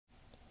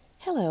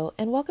Hello,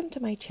 and welcome to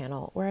my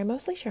channel, where I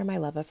mostly share my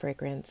love of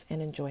fragrance and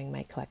enjoying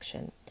my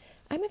collection.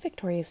 I'm a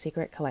Victoria's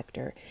Secret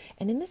collector,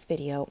 and in this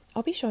video,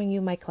 I'll be showing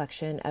you my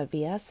collection of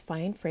VS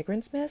Fine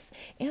Fragrance Mists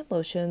and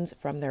Lotions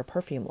from their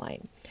Perfume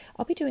line.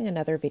 I'll be doing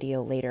another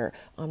video later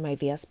on my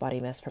VS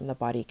Body Mist from the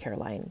Body Care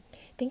line.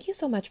 Thank you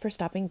so much for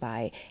stopping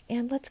by,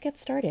 and let's get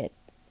started.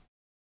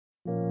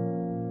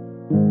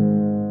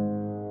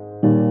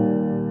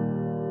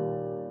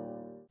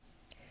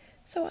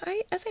 So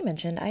as I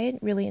mentioned, I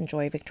really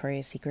enjoy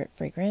Victoria's Secret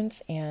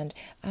fragrance, and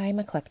I'm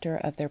a collector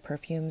of their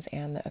perfumes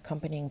and the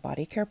accompanying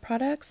body care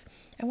products.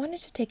 I wanted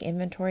to take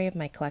inventory of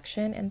my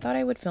collection and thought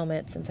I would film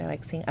it since I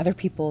like seeing other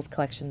people's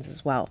collections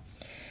as well.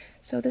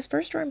 So this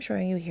first drawer I'm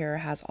showing you here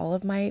has all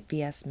of my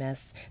VS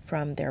mists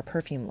from their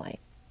perfume line.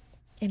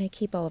 And I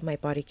keep all of my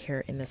body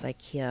care in this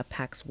IKEA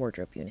Pax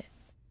wardrobe unit.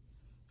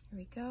 Here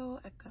we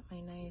go. I've got my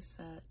nice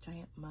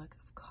giant mug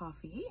of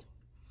coffee.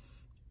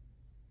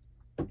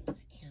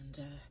 And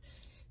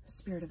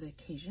spirit of the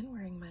occasion,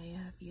 wearing my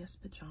VS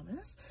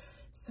pajamas.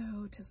 So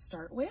to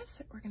start with,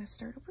 we're going to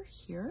start over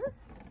here.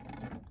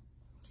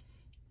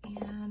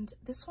 And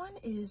this one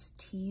is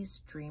Tease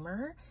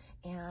Dreamer,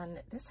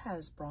 and this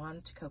has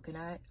bronzed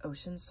coconut,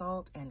 ocean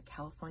salt, and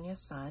California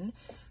sun.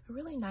 A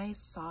really nice,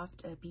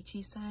 soft,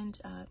 beachy scent,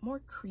 more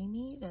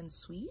creamy than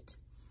sweet.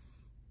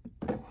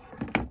 Then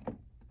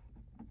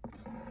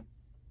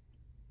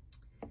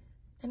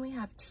we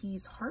have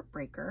Tease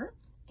Heartbreaker.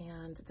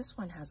 And this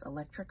one has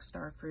electric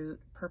starfruit,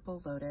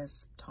 purple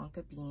lotus,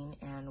 tonka bean,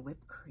 and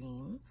whipped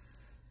cream.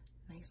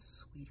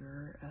 Nice,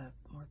 sweeter,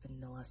 more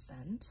vanilla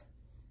scent.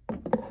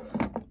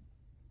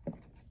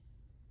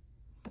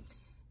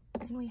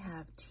 Then we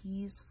have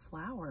Tease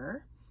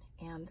Flower,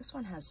 and this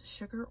one has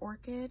sugar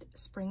orchid,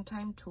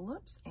 springtime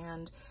tulips,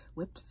 and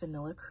whipped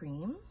vanilla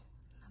cream.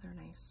 Another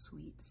nice,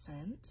 sweet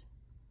scent.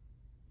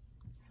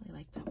 Really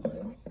like that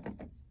one.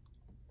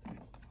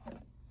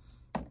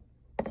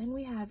 Then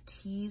we have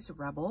Tease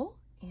Rebel,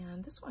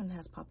 and this one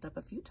has popped up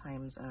a few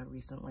times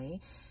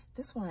recently.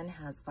 This one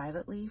has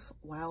violet leaf,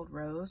 wild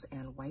rose,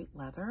 and white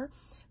leather.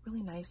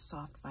 Really nice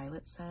soft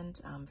violet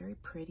scent, very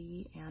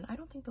pretty, and I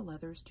don't think the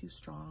leather is too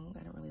strong.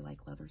 I don't really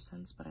like leather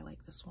scents, but I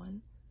like this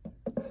one.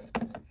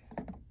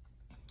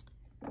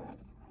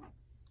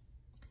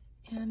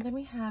 And then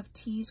we have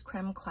Tease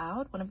Creme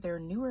Cloud, one of their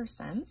newer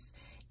scents,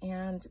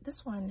 and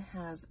this one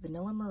has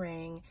vanilla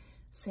meringue,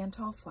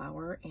 santal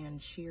flower, and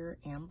sheer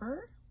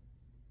amber.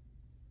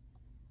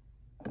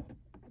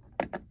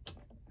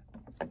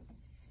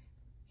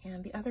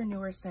 And the other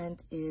newer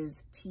scent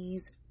is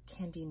Tease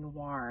Candy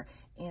Noir,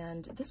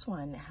 and this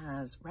one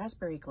has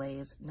raspberry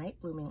glaze, night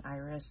blooming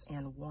iris,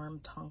 and warm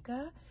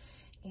tonka.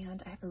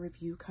 And I have a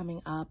review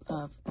coming up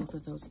of both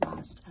of those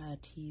last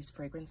Tease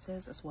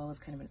fragrances, as well as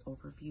kind of an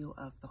overview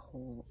of the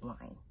whole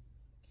line.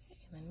 Okay,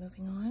 and then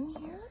moving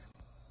on here,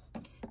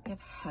 we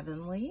have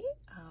Heavenly,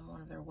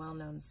 one of their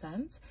well-known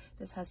scents.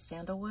 This has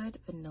sandalwood,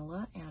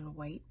 vanilla, and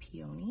white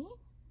peony.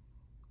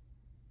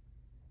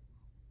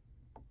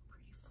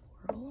 Pretty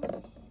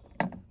floral.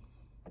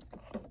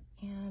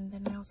 And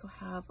then I also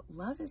have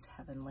Love is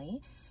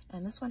Heavenly,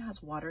 and this one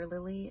has water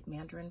lily,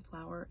 mandarin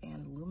flower,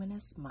 and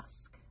luminous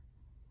musk.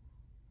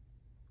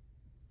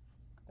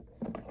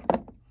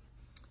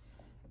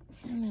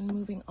 And then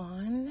moving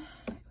on,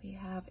 we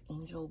have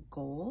Angel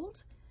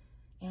Gold,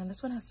 and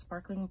this one has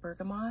sparkling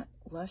bergamot,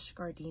 lush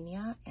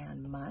gardenia,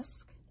 and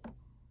musk. A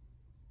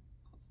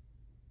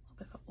little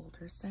bit of an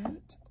older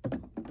scent.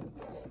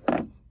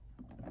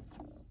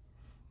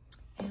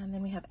 And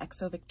then we have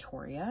Exo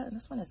Victoria, and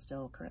this one is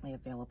still currently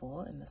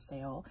available in the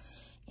sale.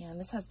 And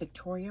this has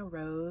Victoria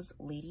Rose,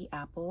 Lady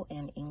Apple,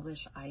 and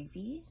English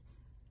Ivy.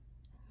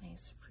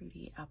 Nice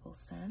fruity apple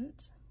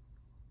scent.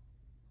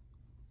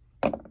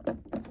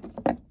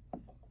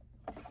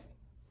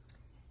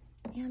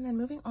 And then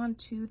moving on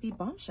to the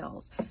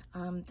Bombshells.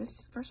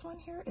 This first one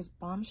here is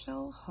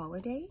Bombshell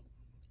Holiday,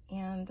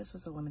 and this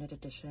was a limited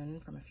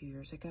edition from a few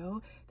years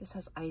ago. This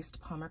has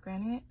iced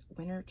pomegranate,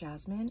 winter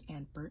jasmine,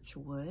 and birch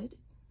wood.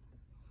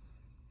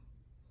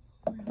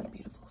 Really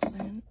beautiful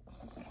scent.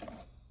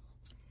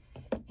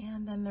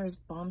 And then there's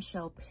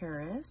Bombshell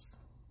Paris.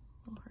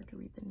 A little hard to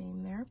read the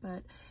name there,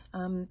 but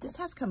this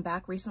has come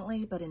back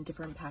recently, but in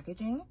different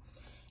packaging.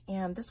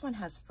 And this one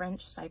has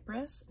French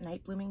cypress,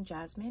 night blooming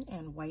jasmine,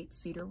 and white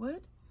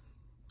cedarwood.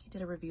 I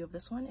did a review of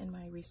this one in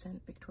my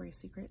recent Victoria's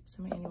Secret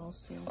semi-annual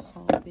sale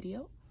haul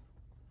video.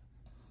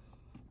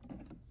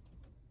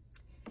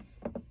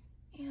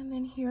 And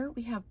then here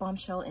we have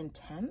Bombshell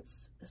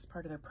Intense. This is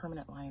part of their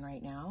permanent line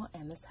right now.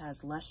 And this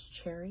has lush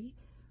cherry,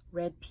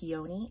 red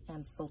peony,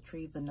 and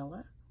sultry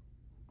vanilla.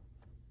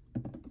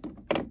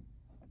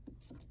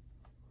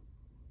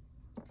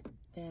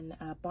 Then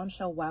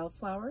Bombshell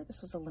Wildflower.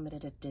 This was a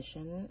limited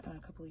edition a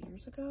couple of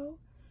years ago.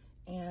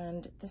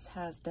 And this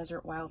has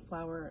Desert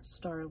Wildflower,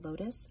 Star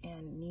Lotus,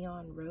 and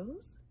Neon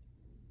Rose.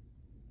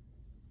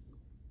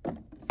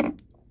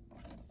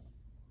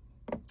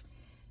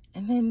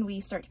 And then we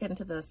start to get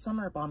into the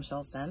summer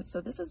Bombshell scent. So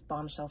this is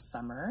Bombshell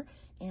Summer,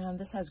 and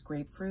this has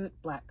grapefruit,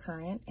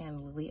 blackcurrant, and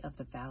lily of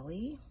the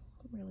valley.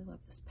 Really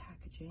love this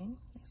packaging.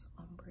 Nice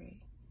ombre.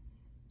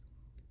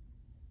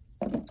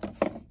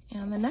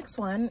 And the next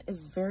one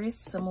is very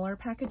similar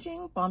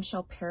packaging,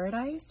 Bombshell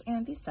Paradise,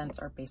 and these scents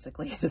are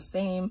basically the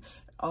same.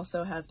 It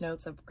also has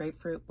notes of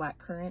grapefruit,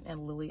 blackcurrant,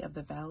 and lily of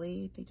the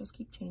valley. They just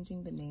keep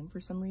changing the name for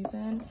some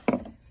reason.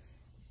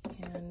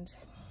 And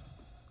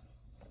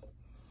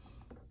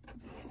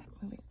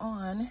moving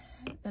on,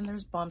 then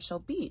there's Bombshell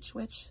Beach,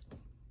 which,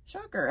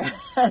 shocker,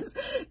 has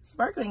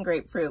sparkling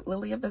grapefruit,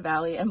 lily of the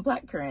valley, and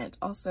blackcurrant.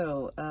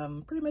 Also,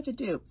 pretty much a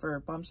dupe for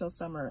Bombshell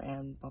Summer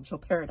and Bombshell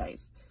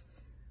Paradise.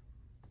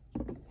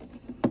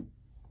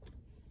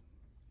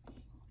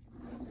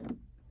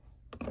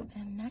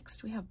 And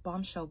next we have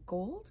Bombshell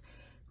Gold,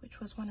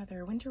 which was one of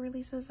their winter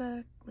releases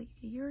like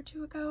a year or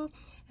two ago.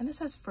 And this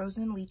has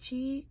frozen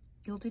lychee,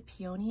 gilded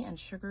peony, and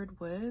sugared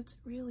woods.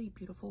 Really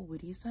beautiful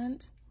woody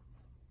scent.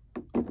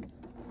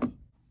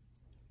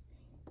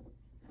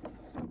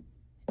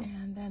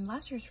 And then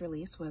last year's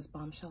release was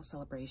Bombshell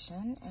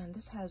Celebration, and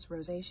this has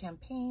rosé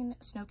champagne,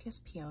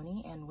 snow-kissed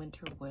peony, and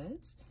winter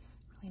woods.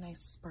 Really nice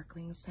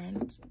sparkling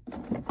scent.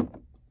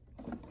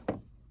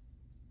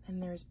 Then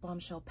there's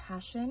Bombshell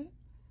Passion,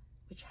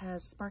 which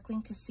has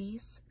sparkling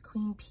cassis,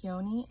 queen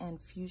peony, and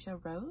fuchsia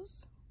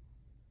rose.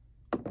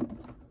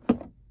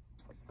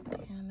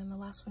 And then the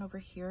last one over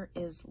here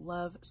is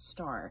Love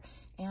Star,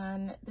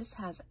 and this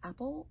has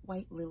apple,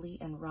 white lily,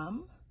 and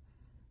rum.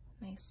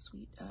 Nice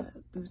sweet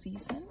boozy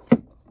scent.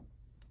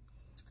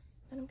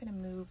 Then I'm gonna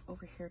move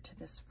over here to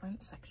this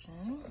front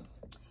section,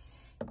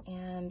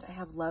 and I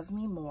have Love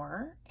Me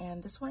More,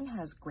 and this one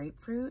has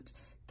grapefruit,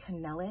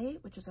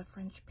 cannelle, which is a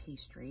French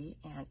pastry,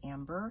 and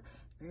amber.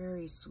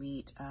 Very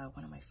sweet,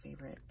 one of my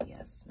favorite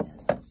VS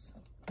mists.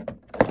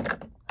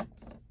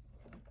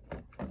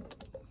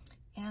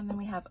 And then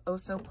we have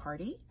Oso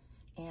Party,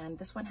 and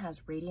this one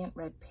has radiant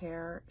red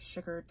pear,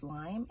 sugared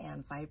lime,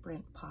 and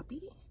vibrant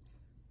poppy.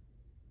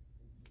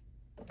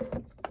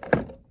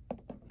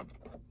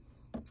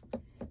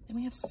 Then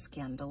we have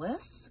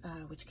Scandalous,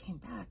 which came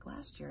back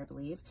last year, I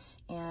believe,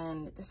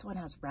 and this one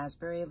has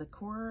raspberry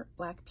liqueur,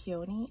 black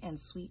peony, and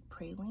sweet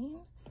praline.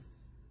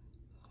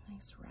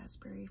 Nice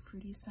raspberry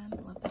fruity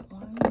scent, love that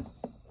one.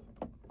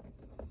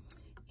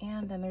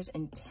 And then there's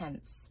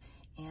Intense,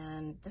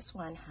 and this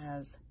one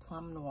has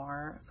plum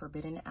noir,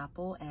 forbidden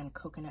apple, and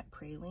coconut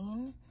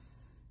praline.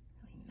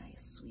 Really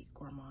nice sweet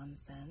gourmand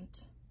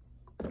scent.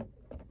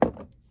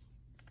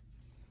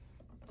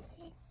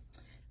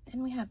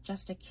 Then we have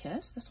Just a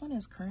Kiss. This one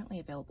is currently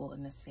available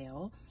in the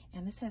sale,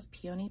 and this has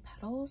peony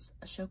petals,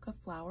 ashoka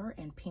flower,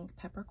 and pink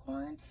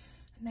peppercorn.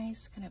 A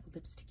nice kind of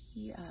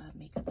lipsticky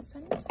makeup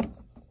scent.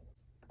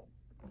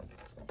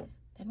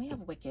 Then we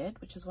have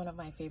Wicked, which is one of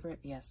my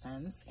favorite VS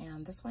scents,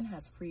 and this one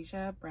has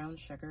freesia, brown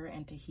sugar,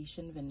 and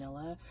Tahitian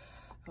vanilla.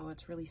 Oh,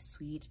 it's really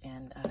sweet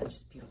and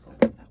just beautiful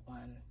with that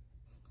one.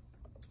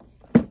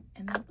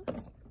 And then,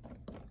 oops.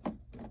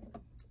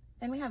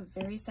 Then we have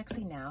Very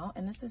Sexy Now,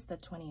 and this is the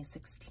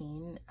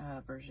 2016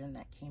 version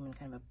that came in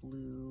kind of a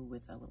blue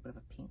with a little bit of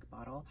a pink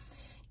bottle.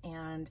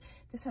 And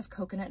this has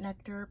coconut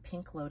nectar,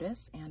 pink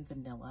lotus, and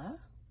vanilla.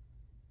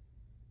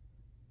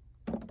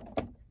 I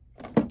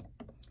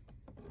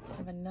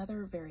have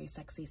another Very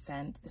Sexy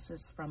scent. This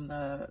is from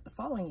the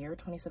following year,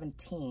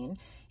 2017,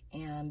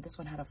 and this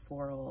one had a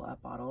floral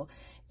bottle.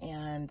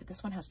 And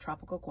this one has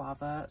tropical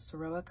guava,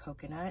 Soroa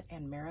coconut,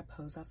 and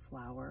mariposa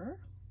flower.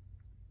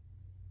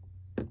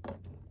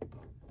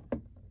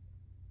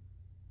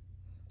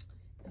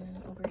 And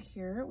then over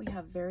here we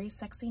have Very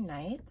Sexy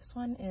Night. This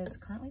one is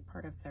currently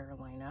part of their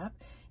lineup,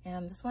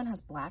 and this one has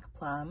black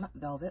plum,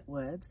 velvet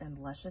woods, and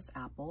luscious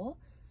apple.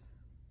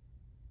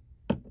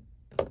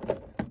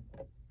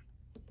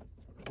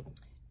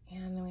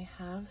 And then we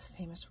have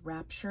Famous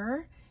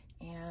Rapture,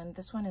 and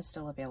this one is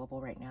still available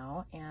right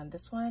now, and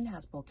this one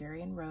has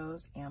Bulgarian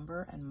rose,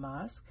 amber, and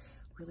musk.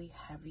 Really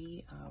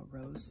heavy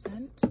rose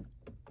scent.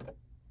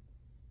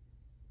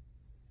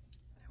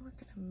 We're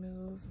gonna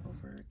move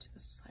over to the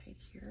side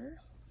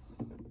here,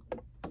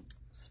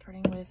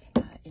 starting with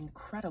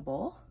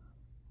Incredible.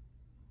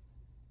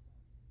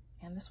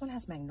 And this one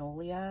has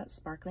magnolia,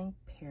 sparkling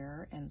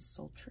pear, and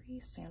sultry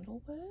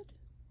sandalwood.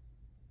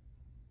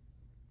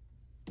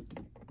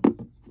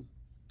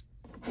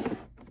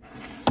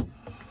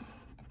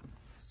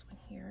 This one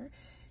here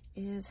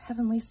is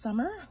Heavenly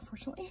Summer.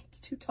 Unfortunately, it's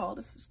too tall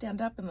to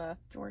stand up in the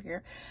drawer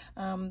here.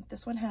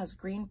 This one has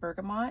green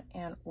bergamot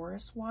and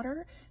orris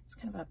water. It's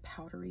kind of a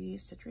powdery,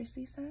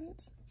 citrusy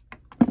scent.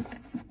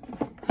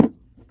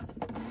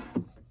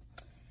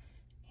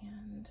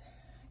 And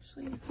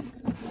actually, I'm going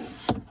to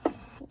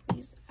pull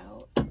these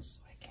out so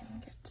I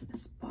can get to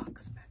this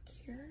box back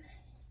here.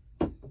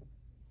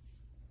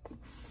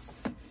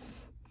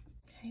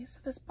 Okay,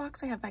 so this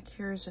box I have back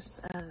here is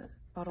just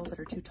bottles that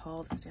are too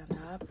tall to stand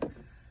up.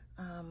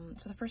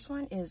 So the first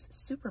one is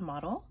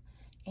Supermodel,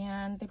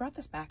 and they brought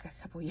this back a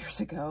couple years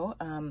ago.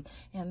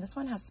 And this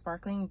one has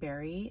sparkling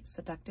berry,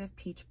 seductive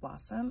peach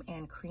blossom,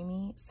 and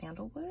creamy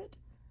sandalwood.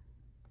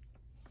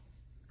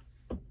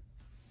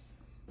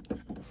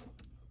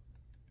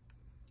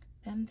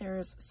 Then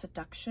there's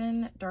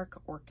Seduction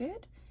Dark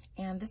Orchid,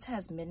 and this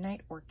has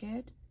Midnight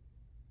Orchid,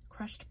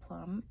 Crushed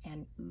Plum,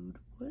 and Oud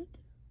Wood.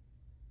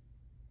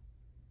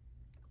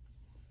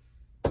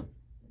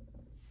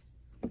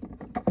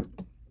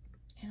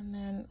 And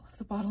then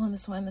the bottle on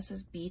this one, this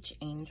is Beach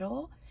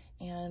Angel,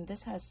 and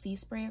this has Sea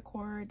Spray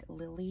Accord,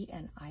 Lily,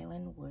 and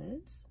Island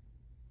Woods.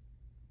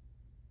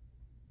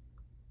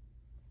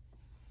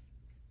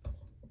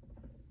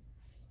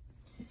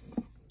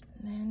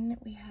 And then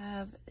we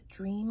have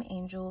Dream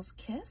Angel's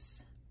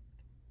Kiss.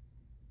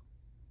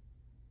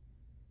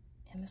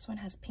 And this one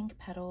has Pink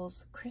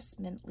Petals, Crisp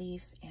Mint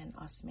Leaf, and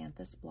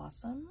Osmanthus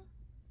Blossom.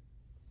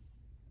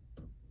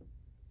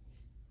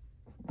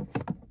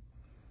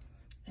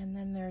 And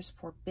then there's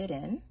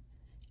Forbidden,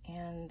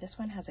 and this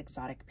one has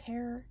Exotic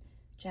Pear,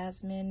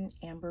 Jasmine,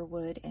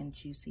 Amberwood, and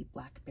Juicy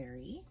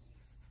Blackberry.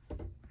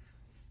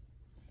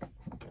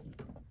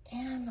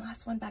 And the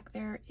last one back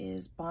there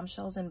is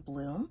Bombshells in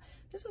Bloom.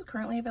 This is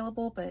currently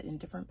available, but in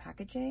different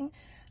packaging.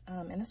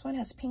 And this one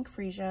has Pink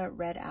Freesia,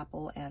 Red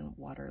Apple, and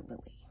Water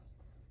Lily.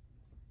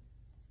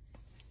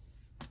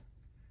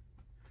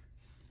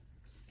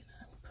 Just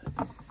gonna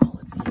put all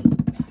of these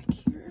back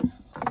here.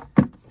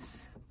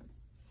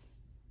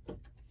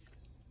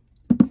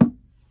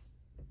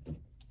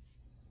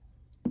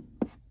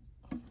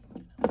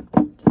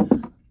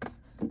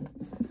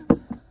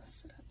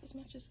 Set up as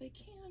much as they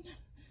can.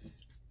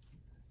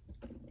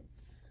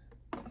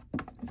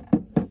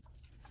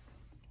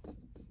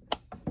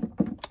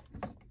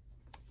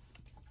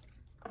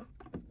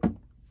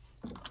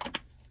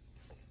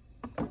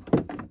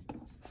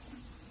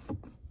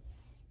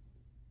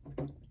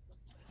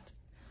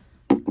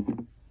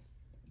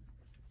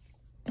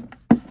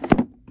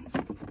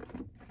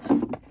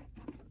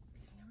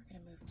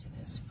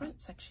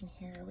 Front section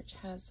here, which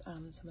has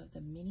some of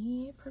the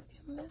mini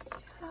perfume mists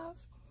I have.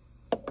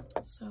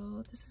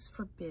 So this is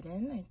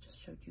Forbidden. I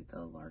just showed you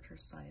the larger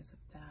size of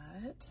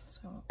that,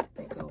 so I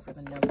won't go over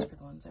the notes for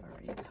the ones I've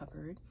already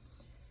covered.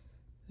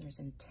 There's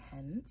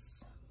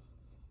Intense,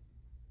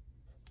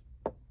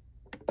 and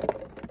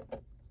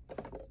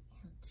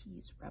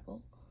Tease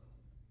Rebel.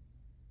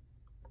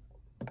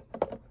 Then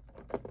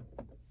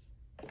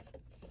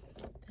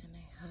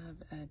I have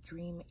a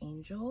Dream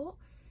Angel.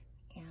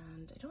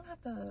 And I don't have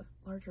the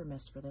larger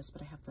mist for this,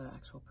 but I have the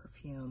actual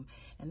perfume.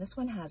 And this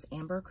one has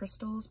Amber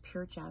Crystals,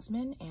 Pure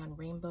Jasmine, and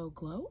Rainbow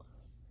Glow.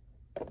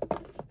 And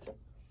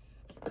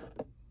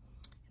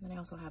then I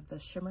also have the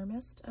Shimmer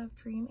Mist of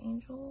Dream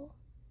Angel.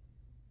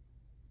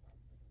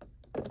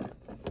 Then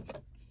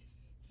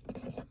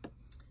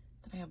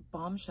I have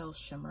Bombshell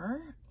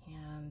Shimmer,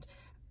 and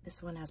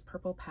this one has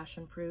Purple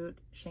Passion Fruit,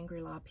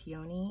 Shangri-La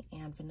Peony,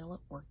 and Vanilla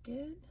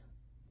Orchid.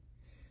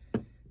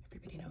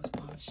 Everybody knows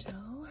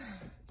Bombshell.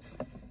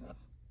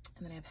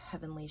 And then I have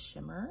Heavenly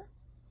Shimmer.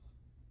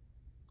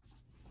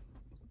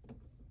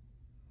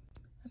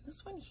 And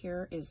this one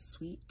here is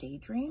Sweet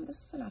Daydream.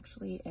 This is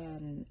actually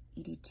an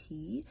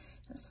EDT.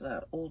 This is an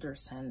older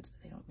scent.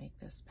 They don't make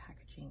this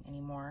packaging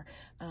anymore.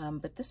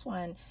 But this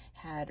one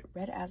had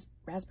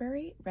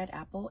raspberry, red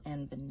apple,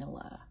 and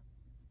vanilla.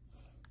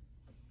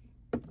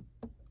 And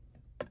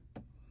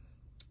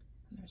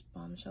there's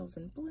Bombshells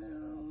in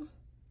Bloom.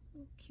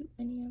 Cute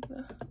mini of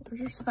the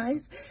larger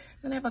size.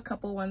 Then I have a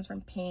couple ones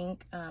from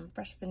Pink,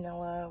 Fresh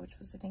Vanilla, which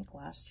was I think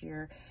last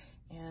year,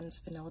 and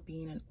Vanilla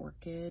Bean and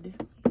Orchid.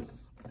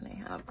 And I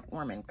have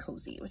Warm and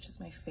Cozy, which is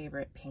my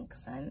favorite pink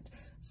scent,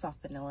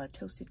 Soft Vanilla,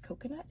 Toasted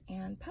Coconut,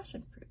 and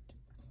Passion Fruit.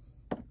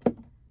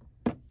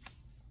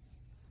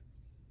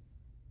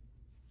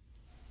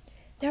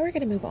 Now we're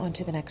going to move on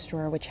to the next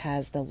drawer, which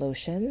has the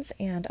lotions,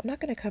 and I'm not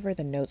going to cover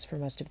the notes for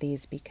most of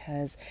these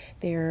because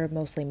they're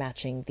mostly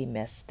matching the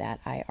mists that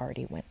I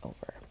already went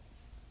over.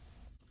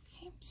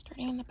 Okay,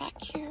 starting in the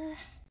back here,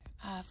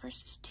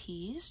 first is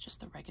Tease, just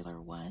the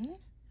regular one.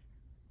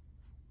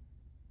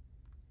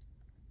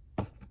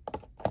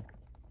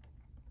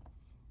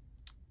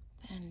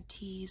 Then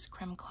Tease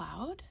Creme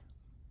Cloud.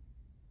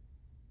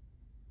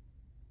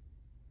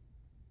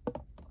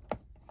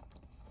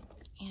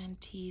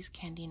 And Tease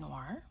Candy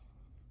Noir.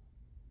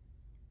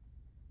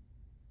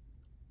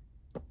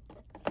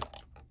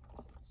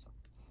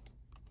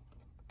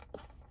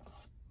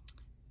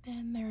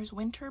 Then there's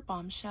Winter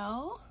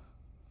Bombshell.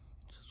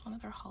 This is one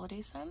of their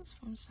holiday scents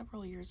from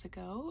several years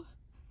ago.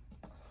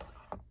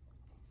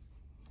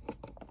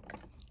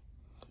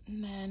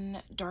 And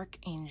then Dark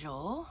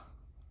Angel.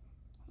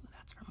 Ooh,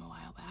 that's from a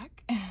while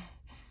back.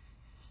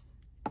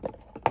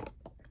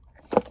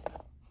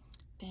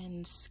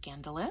 Then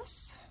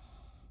Scandalous.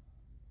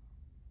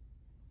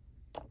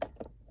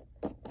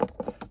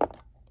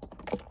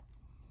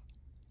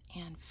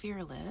 And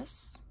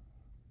Fearless.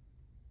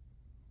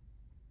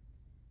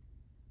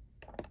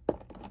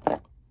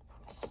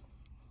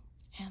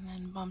 And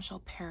then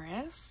Bombshell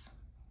Paris.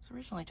 It's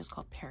originally just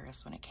called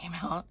Paris when it came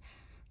out,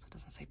 so it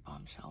doesn't say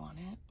Bombshell on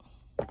it.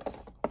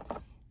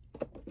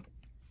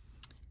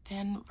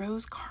 Then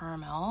Rose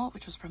Caramel,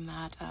 which was from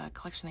that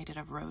collection they did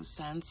of rose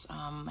scents.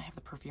 I have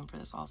the perfume for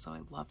this also.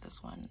 I love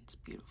this one. It's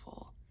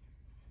beautiful.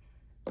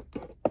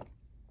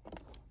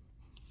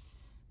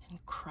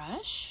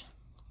 Crush.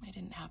 I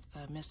didn't have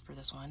the mist for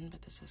this one,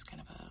 but this is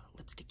kind of a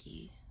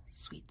lipsticky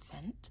sweet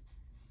scent.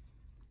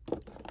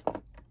 And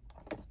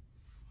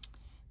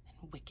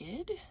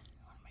Wicked,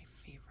 one of my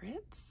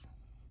favorites.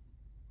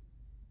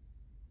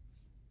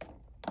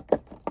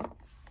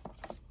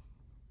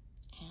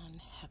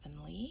 And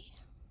Heavenly.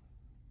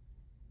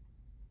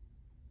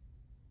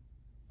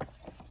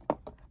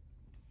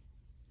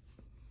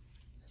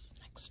 This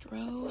next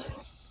row,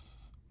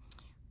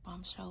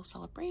 Bombshell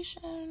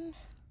Celebration,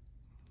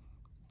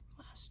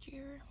 last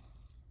year.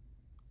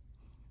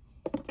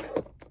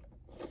 And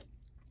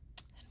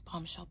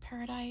Bombshell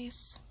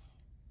Paradise.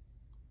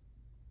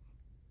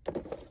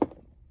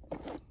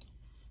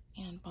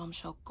 And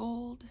Bombshell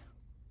Gold.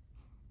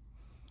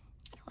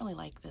 I don't really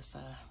like this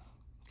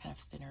kind of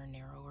thinner,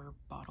 narrower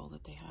bottle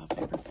that they have.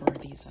 I prefer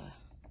these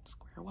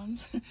square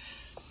ones.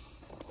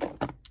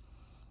 Then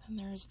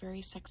there's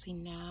Very Sexy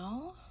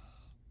Now.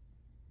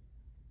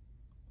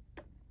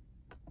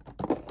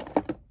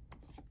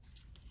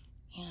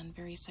 And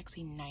Very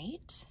Sexy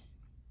Night.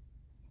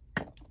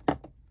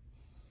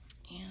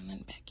 And then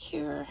back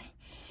here,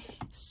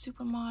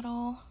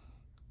 Supermodel.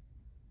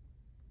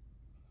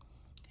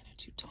 Kind of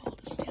too tall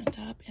to stand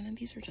up. And then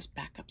these are just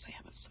backups I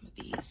have of some of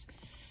these.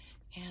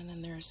 And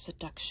then there's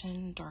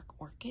Seduction Dark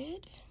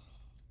Orchid.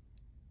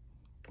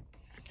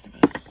 Kind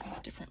of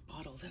a different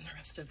bottle than the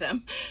rest of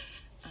them.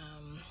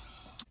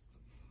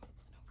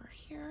 Over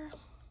here,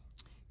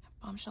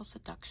 Bombshell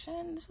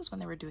Seduction. This is when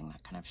they were doing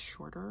that kind of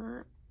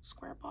shorter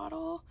square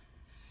bottle.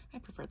 I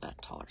prefer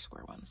that taller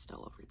square one still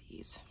over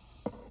these.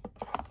 Then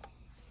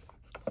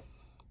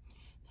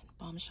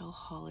Bombshell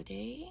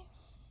Holiday.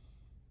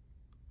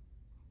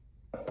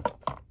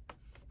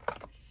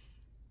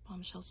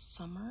 Bombshell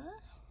Summer.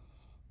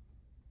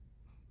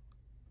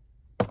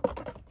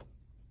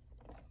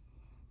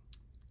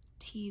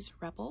 Tease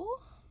Rebel.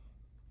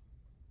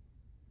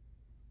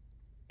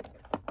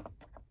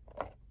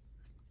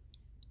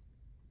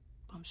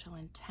 Bombshell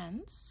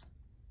Intense.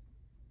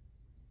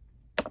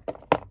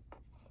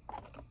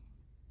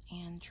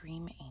 And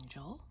Dream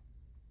Angel.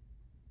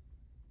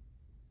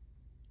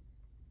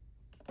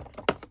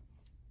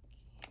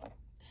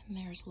 Then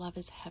there's Love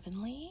is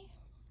Heavenly.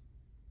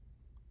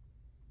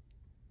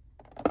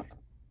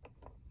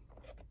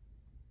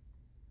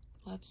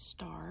 Love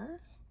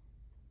Star.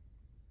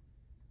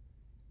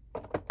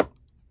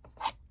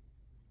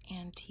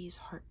 And Tease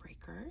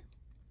Heartbreaker.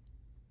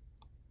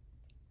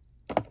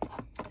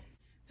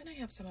 Then I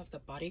have some of the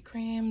body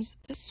creams.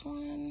 This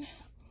one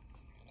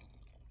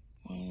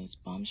was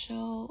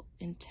Bombshell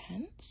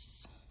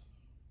Intense.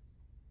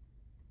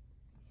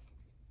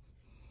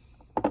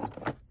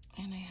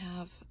 And I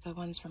have the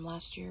ones from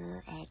last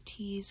year,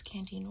 Tease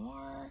Candy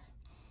Noir.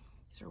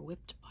 These are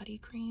whipped body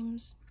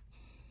creams.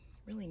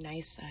 Really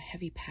nice,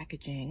 heavy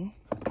packaging.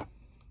 I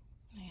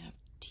have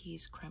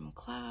Tease Creme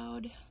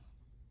Cloud.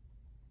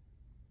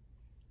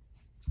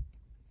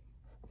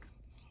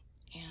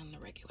 And the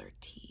regular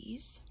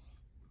Tease.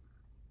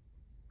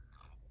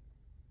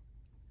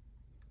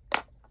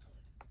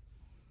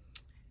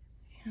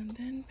 And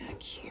then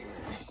back here,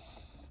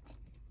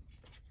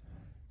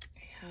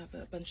 I have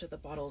a bunch of the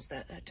bottles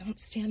that don't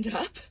stand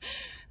up.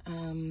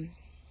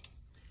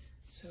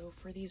 So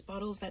for these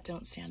bottles that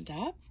don't stand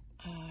up,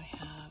 I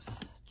have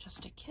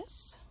Just a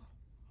Kiss,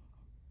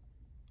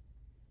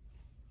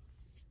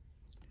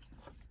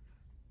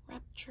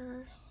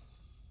 Rapture,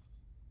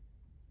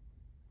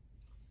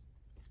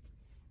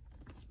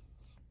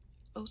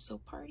 Oh So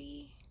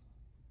Party,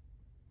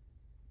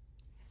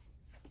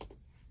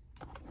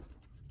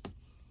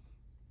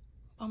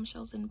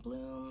 Bombshells in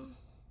Bloom,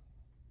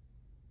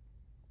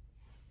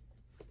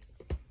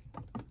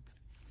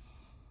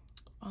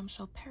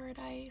 Bombshell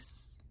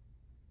Paradise,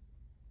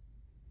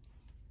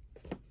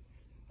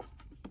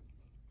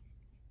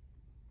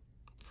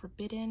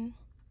 Forbidden,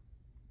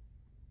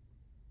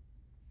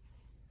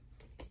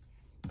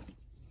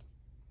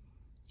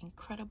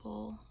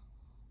 Incredible,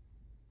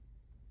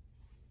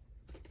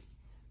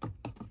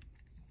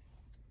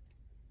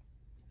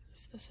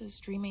 this is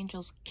Dream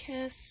Angel's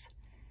Kiss.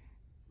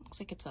 Looks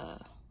like it's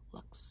a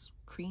Luxe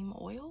Cream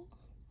Oil.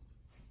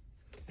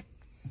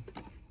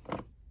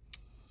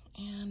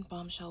 And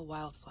Bombshell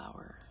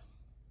Wildflower.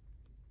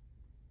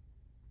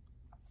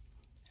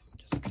 I'm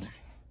just gonna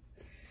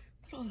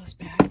put all those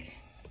back.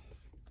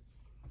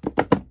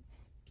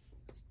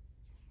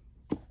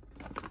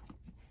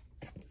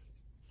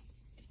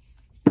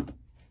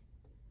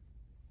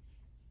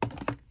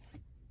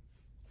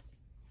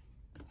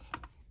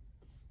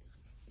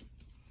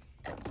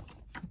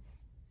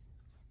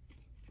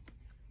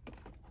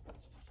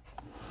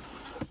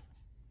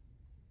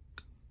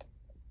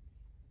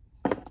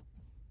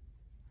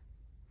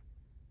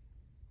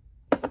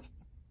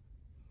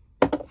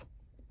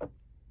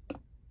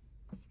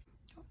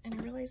 And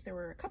I realized there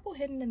were a couple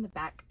hidden in the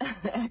back.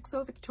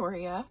 XO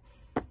Victoria,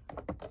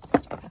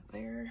 just stick that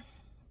there,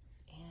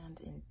 and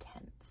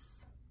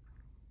Intense.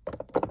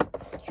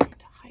 Trying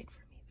to hide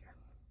from me there.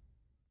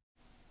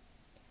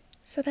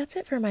 So that's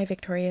it for my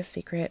Victoria's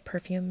Secret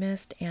perfume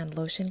mist and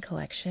lotion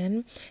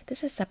collection.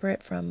 This is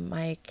separate from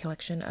my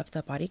collection of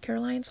the body care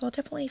line, so I'll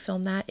definitely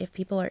film that if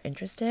people are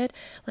interested.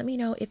 Let me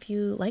know if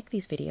you like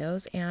these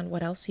videos and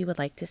what else you would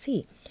like to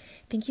see.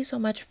 Thank you so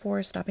much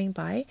for stopping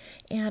by,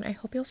 and I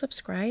hope you'll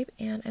subscribe,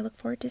 and I look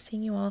forward to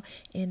seeing you all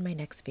in my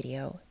next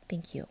video.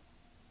 Thank you.